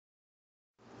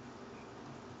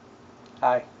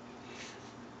Hi.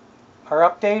 Our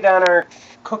update on our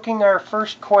cooking our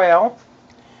first quail.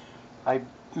 I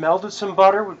melted some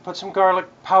butter, we put some garlic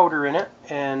powder in it,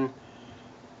 and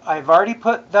I've already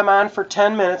put them on for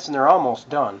 10 minutes and they're almost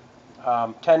done.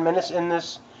 10 minutes in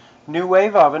this new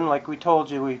wave oven like we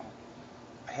told you we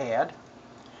had.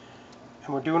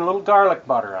 And we're doing a little garlic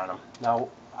butter on them. Now,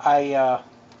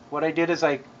 what I did is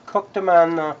I cooked them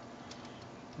on the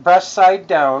breast side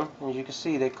down. As you can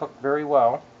see, they cooked very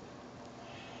well.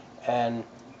 And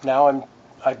now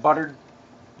I buttered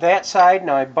that side.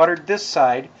 Now I buttered this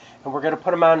side, and we're going to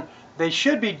put them on. They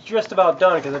should be just about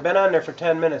done because they've been on there for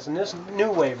 10 minutes, and this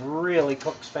new wave really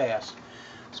cooks fast.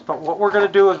 But what we're going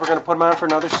to do is we're going to put them on for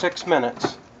another 6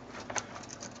 minutes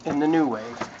in the new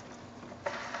wave.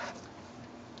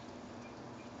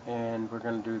 And we're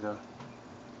going to do the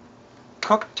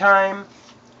cook time,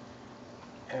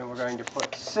 and we're going to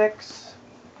put 6.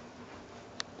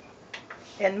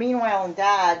 And meanwhile in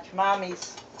Dodge,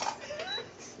 Mommy's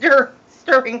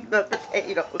stirring the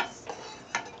potatoes.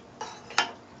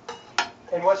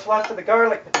 And what's left of the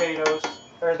garlic potatoes,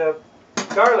 or the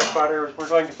garlic butter, we're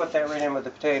going to put that right in with the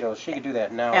potatoes. She could do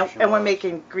that now. And we're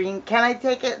making green. Can I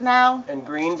take it now? And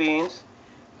green beans.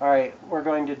 All right, we're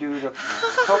going to do the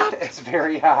cooked. It's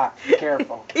very hot. Be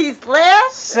careful. He's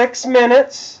last. 6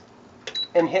 minutes,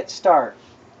 and hit start.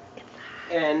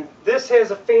 And this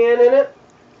has a fan in it,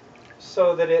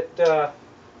 so that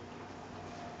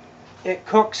it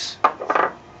cooks.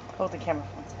 Hold the camera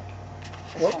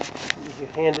for 1 second. Well, you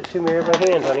hand it to me by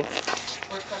hand, honey.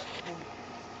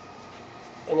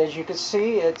 And as you can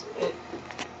see,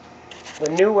 the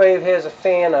new wave has a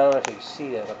fan. I don't know if you can see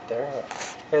that up there.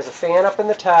 It has a fan up in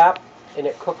the top, and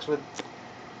it cooks with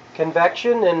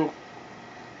convection and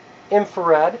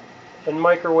infrared and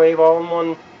microwave all in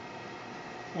one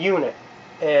unit.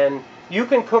 And you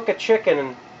can cook a chicken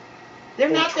in 20 minutes. They're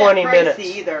not that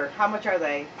pricey either. How much are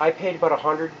they? I paid about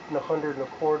 $100 and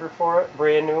 $125 for it,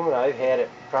 brand new, and I've had it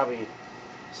probably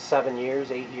 7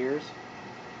 years, 8 years.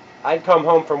 I'd come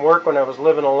home from work when I was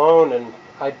living alone, and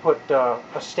I'd put a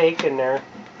steak in there,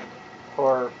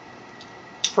 or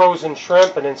frozen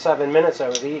shrimp, and in 7 minutes I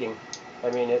was eating.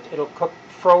 I mean, it'll cook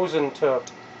frozen to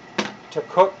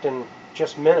cooked in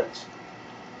just minutes.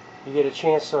 You get a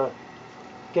chance to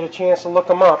look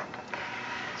them up.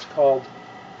 It's called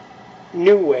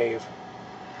New Wave.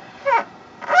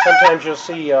 Sometimes you'll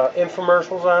see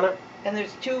infomercials on it. And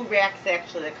there's 2 racks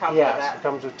actually that come with that. Yes, it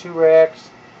comes with 2 racks.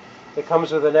 It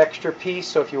comes with an extra piece,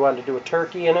 so if you want to do a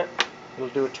turkey in it, it'll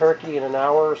do a turkey in an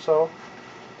hour or so.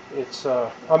 It's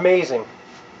amazing.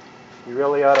 You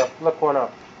really ought to look one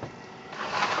up.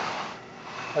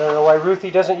 I don't know why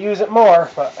Ruthie doesn't use it more,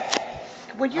 but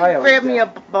would you grab me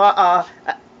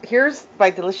here's my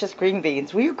delicious green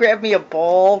beans. Will you grab me a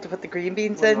bowl to put the green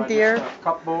beans in, dear? A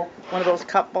cup bowl. One of those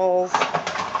cup bowls.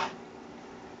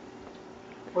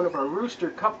 One of our rooster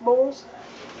cup bowls.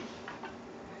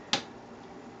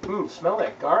 Smell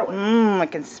that garlic. I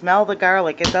can smell the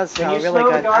garlic. It does smell really good. Can you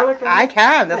smell the garlic? I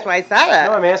can. That's why I said it.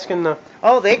 No, I'm asking the...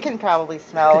 Oh, they can probably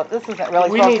smell it. This isn't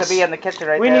really supposed to be in the kitchen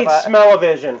right there. We need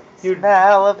smell-o-vision.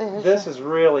 Smell-o-vision. This is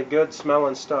really good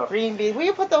smelling stuff. Green beans. Will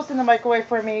you put those in the microwave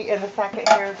for me in a second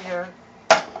here, dear?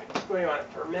 What do you want,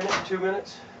 for a minute, 2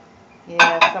 minutes?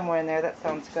 Yeah, somewhere in there. That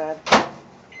sounds good. I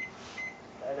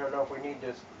don't know if we need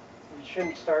this. We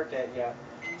shouldn't start that yet.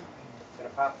 Gonna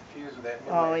pop the fuse with that.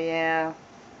 Oh, yeah.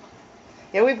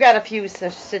 Yeah, we've got a few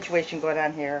situation going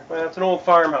on here. Well, it's an old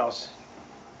farmhouse.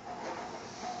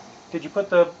 Did you put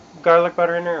the garlic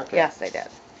butter in there? Okay. Yes, I did.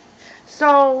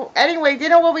 So, anyway,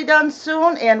 dinner will be done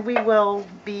soon, and we will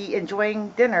be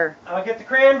enjoying dinner. I'll get the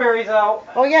cranberries out.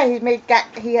 Oh, yeah,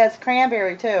 he has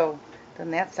cranberry, too.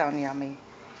 Doesn't that sound yummy?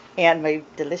 And my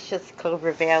delicious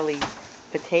Clover Valley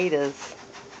potatoes.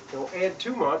 Don't add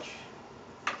too much.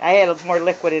 I had more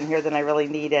liquid in here than I really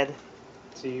needed.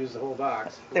 So you use the whole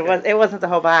box. Okay. It wasn't the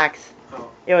whole box. Oh.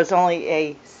 It was only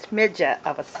a smidget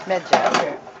of a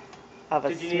smidget. Okay.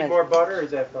 Did you need more butter, or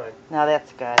is that fine? No,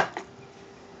 that's good.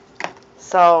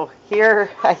 So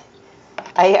here, I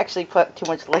actually put too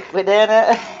much liquid in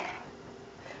it,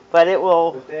 but it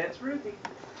will. But that's Ruthie.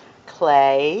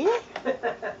 Clay.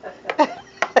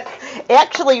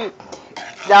 Actually,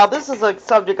 now this is a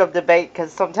subject of debate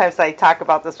because sometimes I talk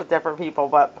about this with different people,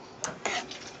 but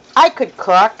I could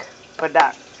cook, but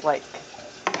not like.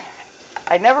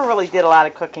 I never really did a lot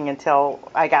of cooking until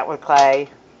I got with Clay.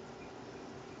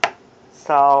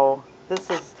 So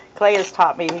Clay has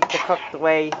taught me to cook the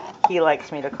way he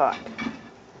likes me to cook.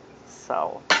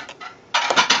 So,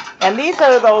 and these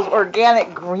are those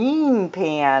organic green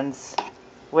pans,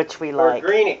 which we like. Or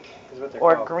greenic is what they're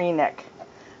called. Or greenic.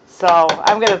 So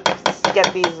I'm going to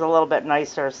get these a little bit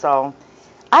nicer. So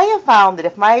I have found that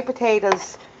if my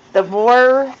potatoes, the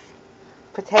more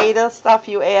potato stuff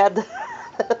you add,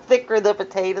 the thicker the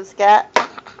potatoes get.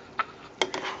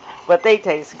 But they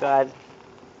taste good.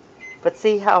 But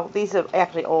see how these are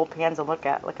actually old pans to look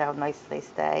at. Look how nice they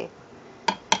stay.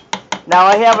 Now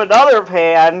I have another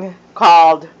pan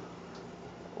called,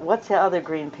 what's the other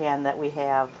green pan that we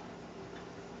have?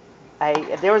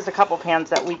 There was a couple pans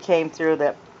that we came through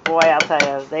that, boy, I'll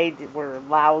tell you, they were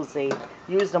lousy.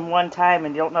 Used them one time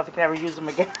and you don't know if you can ever use them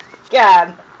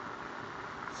again.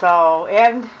 So,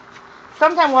 and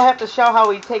sometime we'll have to show how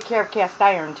we take care of cast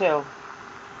iron too.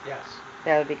 Yes.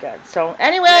 That would be good. So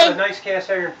anyway. I have a nice cast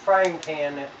iron frying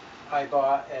pan that I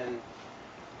bought, and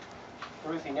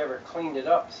Ruthie never cleaned it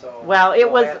up, so. Well, it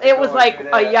was like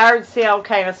a yard sale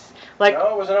kind of, like.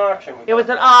 No, it was an auction. It was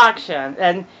an auction,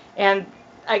 and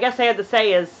I guess I had to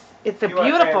say is it's a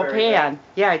beautiful pan.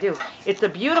 Yeah, I do. It's a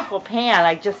beautiful pan.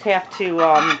 I just have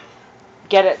to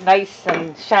get it nice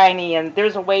and shiny, and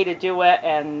there's a way to do it,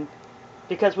 and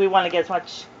because we want to get as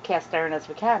much cast iron as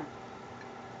we can.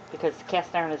 Because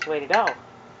cast iron is the way to go.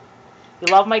 You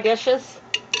love my dishes?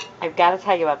 I've got to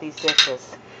tell you about these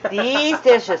dishes. These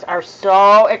dishes are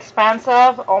so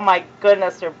expensive. Oh my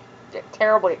goodness, they're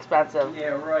terribly expensive. Yeah,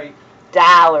 right.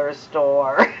 Dollar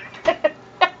store.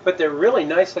 But they're really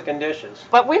nice looking dishes.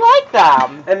 But we like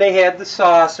them. And they have the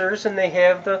saucers, and they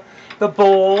have the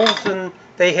bowls, and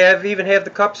they even have the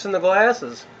cups and the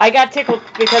glasses. I got tickled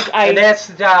because And that's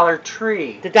the Dollar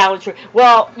Tree. The Dollar Tree.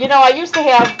 Well, you know, I used to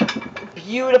have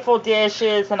beautiful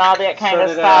dishes and all that kind of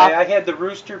stuff. I had the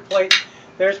rooster plate.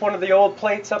 There's one of the old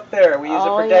plates up there. We use it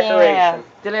for decoration.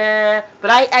 Yeah.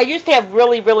 But I used to have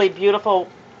really, really beautiful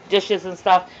dishes and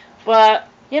stuff. But,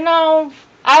 you know,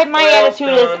 my attitude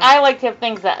is I like to have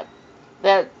things that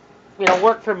you know,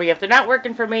 work for me. If they're not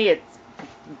working for me, it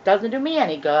doesn't do me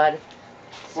any good.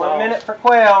 So. 1 minute for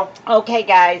Quail. Okay,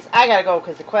 guys, I gotta go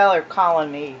because the Quail are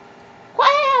calling me.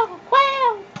 Quail,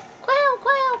 Quail, Quail,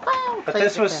 Quail, Quail. But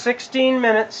this was 16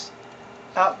 minutes.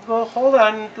 Well, hold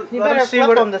on. You better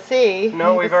flip them to see.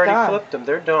 No, we've already flipped them.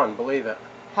 They're done. Believe it.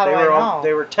 How do I know?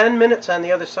 They were 10 minutes on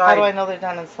the other side. How do I know they're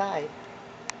done inside?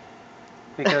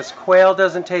 Because quail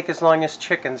doesn't take as long as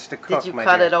chickens to cook. Did you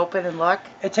cut it open and look?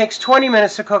 It takes 20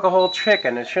 minutes to cook a whole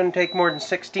chicken. It shouldn't take more than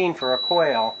 16 for a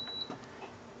quail.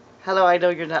 How do I know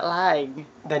you're not lying?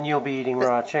 Then you'll be eating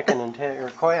raw chicken or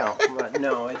quail. But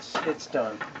no, it's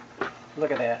done.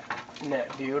 Look at that. Isn't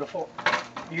that beautiful?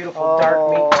 Beautiful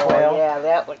dark meat quail. Yeah,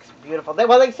 that looks beautiful.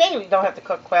 Well, they say you don't have to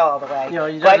cook quail all the way.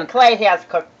 No, but Clay has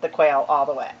cooked the quail all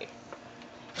the way.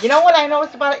 You know what I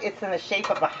noticed about it? It's in the shape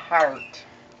of a heart.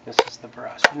 This is the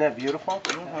breast. Isn't that beautiful?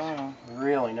 Mm-hmm.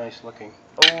 Really nice looking.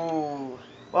 Ooh.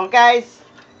 Well, guys,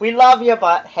 we love you,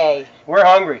 but hey. We're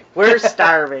hungry. We're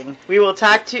starving. We will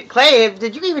talk to... Clay,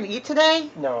 did you even eat today?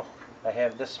 No.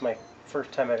 This is my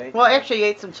first time I've eaten. Well, actually, you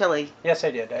ate some chili. Yes,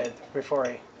 I did. Before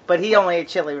I... But he only ate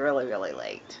chili really, really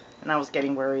late. And I was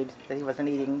getting worried that he wasn't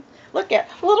eating. Look at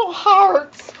little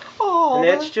hearts. Oh. And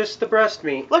that's just the breast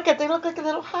meat. Look at, they look like a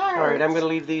little heart. All right, I'm going to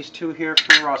leave these two here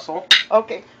for Russell.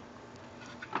 Okay.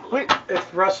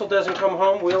 If Russell doesn't come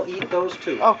home, we'll eat those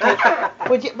too. Okay.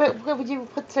 would you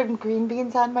put some green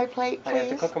beans on my plate, please? I have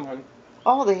to cook them, honey.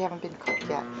 Oh, they haven't been cooked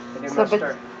yet. They must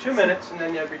start 2 minutes and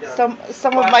then you'll be done.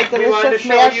 Some of my delicious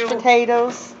mashed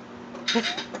potatoes.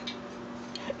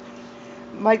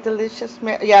 My delicious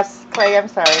yes, Clay, I'm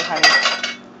sorry,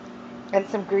 honey. And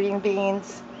some green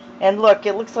beans. And look,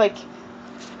 it looks like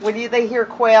when they hear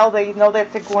quail, they know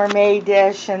that's a gourmet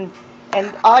dish, and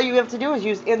all you have to do is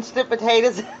use instant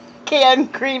potatoes,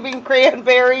 canned green bean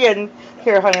cranberry, and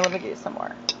here, honey, let me get you some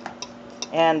more.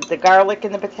 And the garlic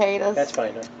and the potatoes. That's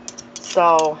fine, huh?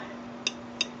 So,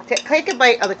 take a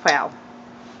bite of the quail.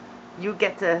 You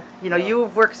get to, you know,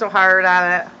 you've worked so hard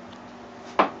on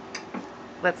it.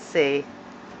 Let's see.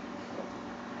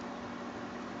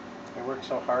 I worked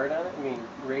so hard on it? I mean,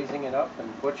 raising it up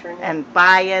and butchering it? And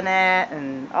buying it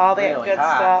and all that really good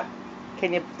hot. stuff.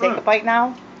 Can you take a bite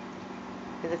now?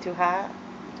 Is it too hot?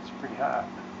 It's pretty hot.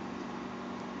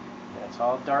 Yeah, it's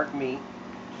all dark meat,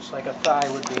 just like a thigh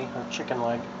would be, or chicken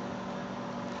leg.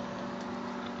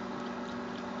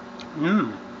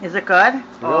 Mmm. Is it good? Really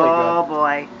good. Oh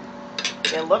boy.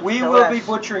 It looks We delish. will be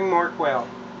butchering more quail.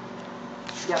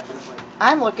 Definitely.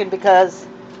 I'm looking because,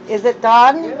 is it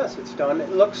done? Yes, it's done. It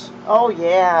looks... Oh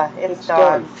yeah, it's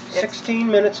done. 16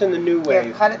 minutes in the new wave.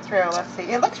 Here, cut it through. Let's see.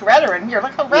 It looks redder in here.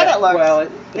 Look how red it looks. Well,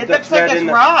 it looks like it's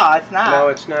raw. It's not. No,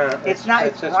 it's not. It's not.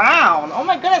 It's brown. Oh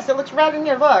my goodness, it looks red in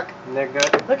here. Look. Isn't that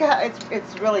good? Look at how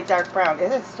it's really dark brown.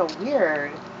 It is so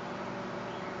weird.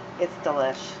 It's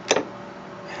delish.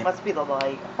 Must be the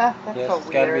light. Huh, that's Yes, so it's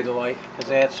got to be weird. the light, because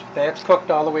that's cooked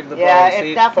all the way to the Yeah, bone. it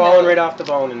See, it's definitely- falling right off the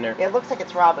bone in there. It looks like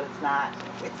it's raw, but it's not.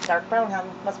 It's dark brown, huh?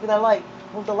 Must be the light.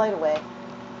 Move the light away.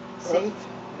 See?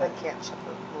 I can't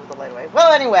move the light away.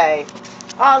 Well, anyway,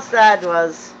 all said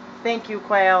was, thank you,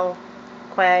 Quail.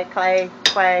 Quay, Clay,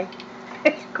 Quay.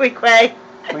 Quay.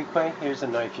 Quay, here's a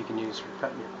knife you can use for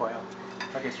cutting your quail.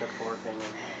 I guess your fork thing.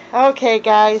 Okay,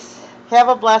 guys. Have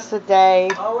a blessed day.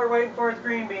 All we're waiting for is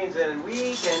green beans, and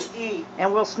we can eat.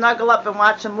 And we'll snuggle up and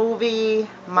watch a movie.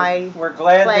 We're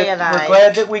glad Clay that and I. we're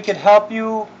glad that we could help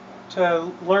you to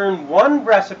learn one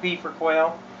recipe for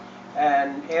quail,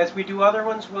 and as we do other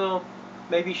ones, we'll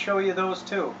maybe show you those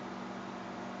too.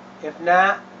 If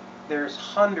not, there's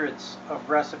hundreds of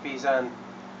recipes on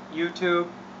YouTube,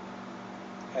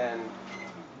 and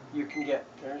you can get,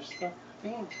 there's the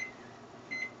beans.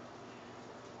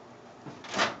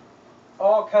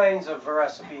 All kinds of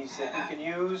recipes that you can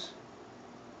use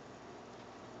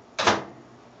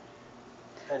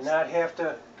and not have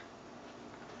to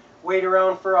wait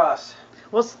around for us.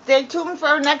 Well, stay tuned for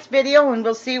our next video, and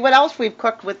we'll see what else we've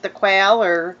cooked with the quail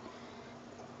or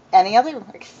any other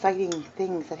exciting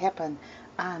things that happen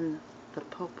on the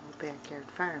Pople Backyard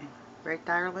Farm. Right,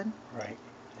 darling? Right.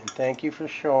 And thank you for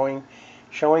showing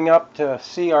up to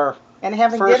see our And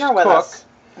having first dinner with cook, us.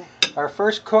 our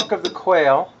first cook of the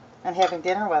quail, And having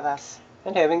dinner with us.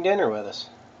 and having dinner with us.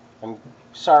 I'm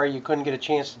sorry you couldn't get a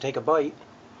chance to take a bite.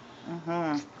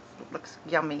 Mm-hmm. Looks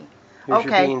yummy. Here's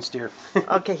Okay. your beans, dear.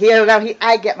 Okay, here now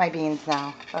I get my beans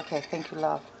now. Okay, thank you,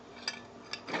 love.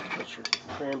 Put your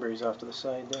cranberries off to the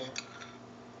side there.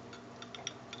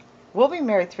 We'll be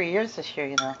married 3 years this year,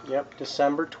 you know. Yep,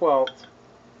 December 12th.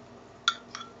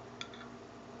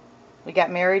 We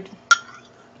got married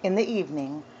in the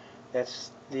evening.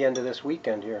 That's the end of this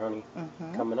weekend here, honey.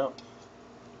 Mm-hmm. Coming up.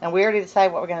 And we already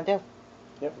decided what we're going to do.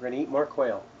 Yep, we're going to eat more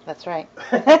quail. That's right.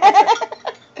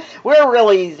 We're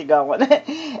really easy going.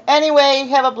 Anyway,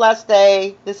 have a blessed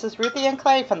day. This is Ruthie and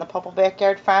Clay from the Pople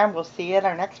Backyard Farm. We'll see you in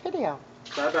our next video.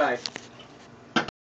 Bye-bye.